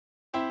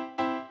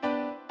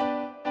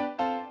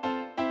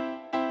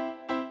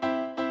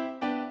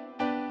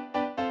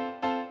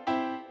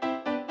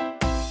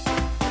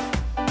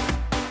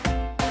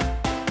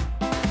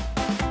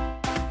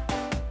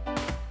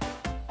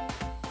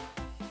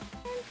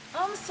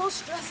I'm so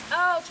stressed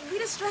out.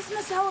 Rita's stressing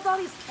us out with all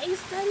these case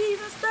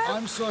studies and stuff.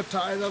 I'm so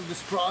tired of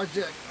this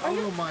project.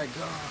 Oh my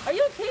God. Are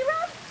you okay,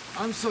 Rob?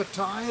 I'm so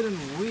tired and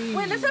weak.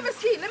 Wait, let's have a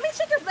seat. Let me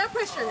check your blood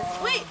pressure.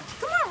 Wait,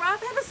 come on, Rob.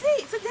 Have a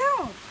seat. Sit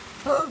down.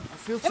 I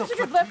feel so Let me check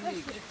your blood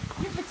pressure.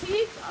 You're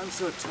fatigued? I'm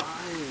so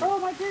tired. Oh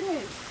my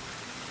goodness.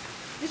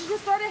 This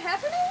just started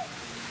happening?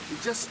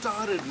 It just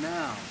started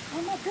now.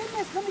 Oh my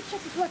goodness. Let me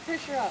check your blood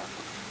pressure out.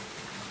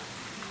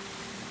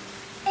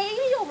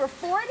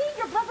 80/40?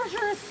 Your blood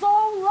pressure is so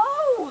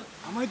low.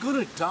 Am I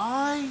gonna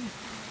die?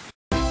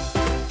 Nice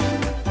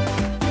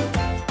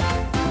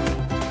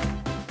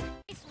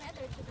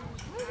weather today.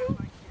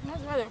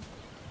 Nice weather.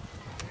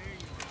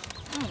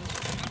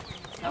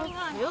 I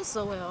don't feel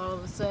so well all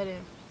of a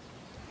sudden.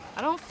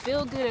 I don't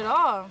feel good at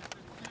all.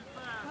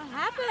 What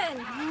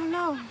happened? I don't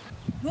know.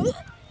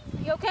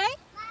 You okay?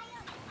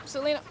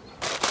 Selena.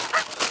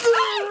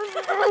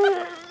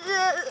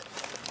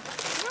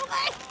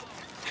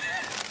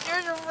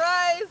 Here's your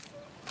fries.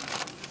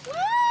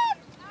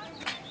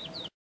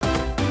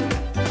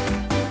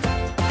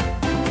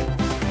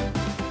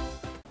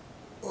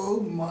 Oh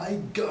my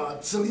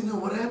God, Selena,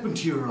 what happened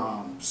to your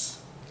arms?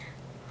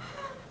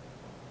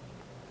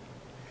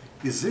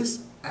 Is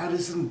this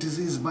Addison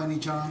disease by any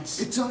chance?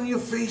 It's on your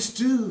face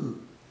too.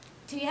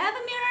 Do you have a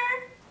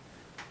mirror?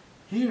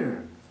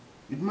 Here,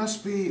 it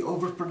must be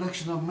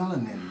overproduction of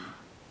melanin.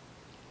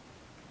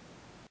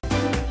 I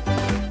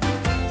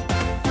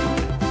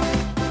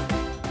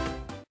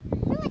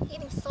feel like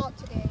eating salt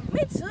today.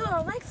 Me too.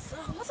 I like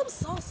salt. I want some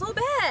salt so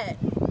bad.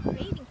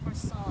 Craving for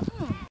salt.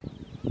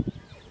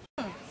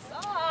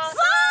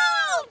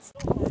 Salt!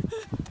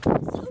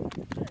 Salt!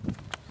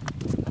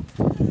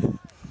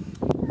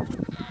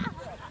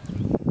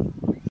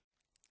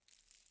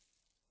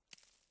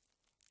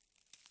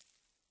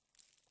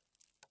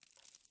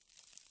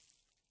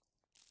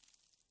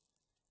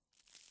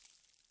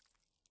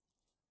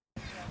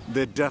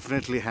 They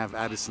definitely have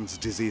Addison's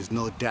disease,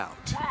 no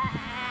doubt.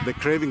 They're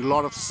craving a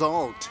lot of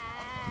salt.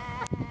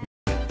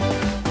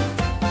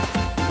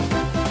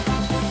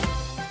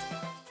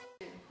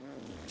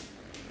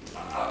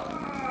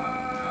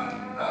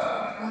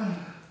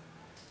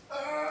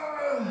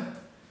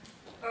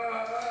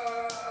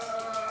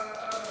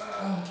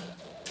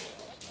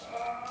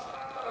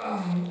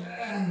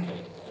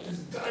 It's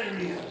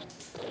diarrhea.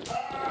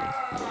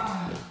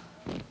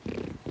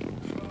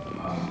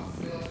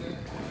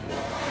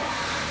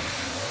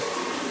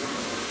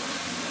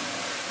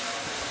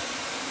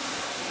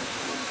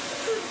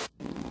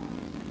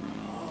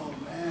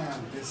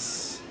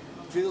 This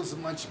feels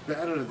much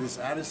better. This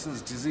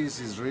Addison's disease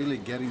is really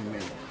getting me.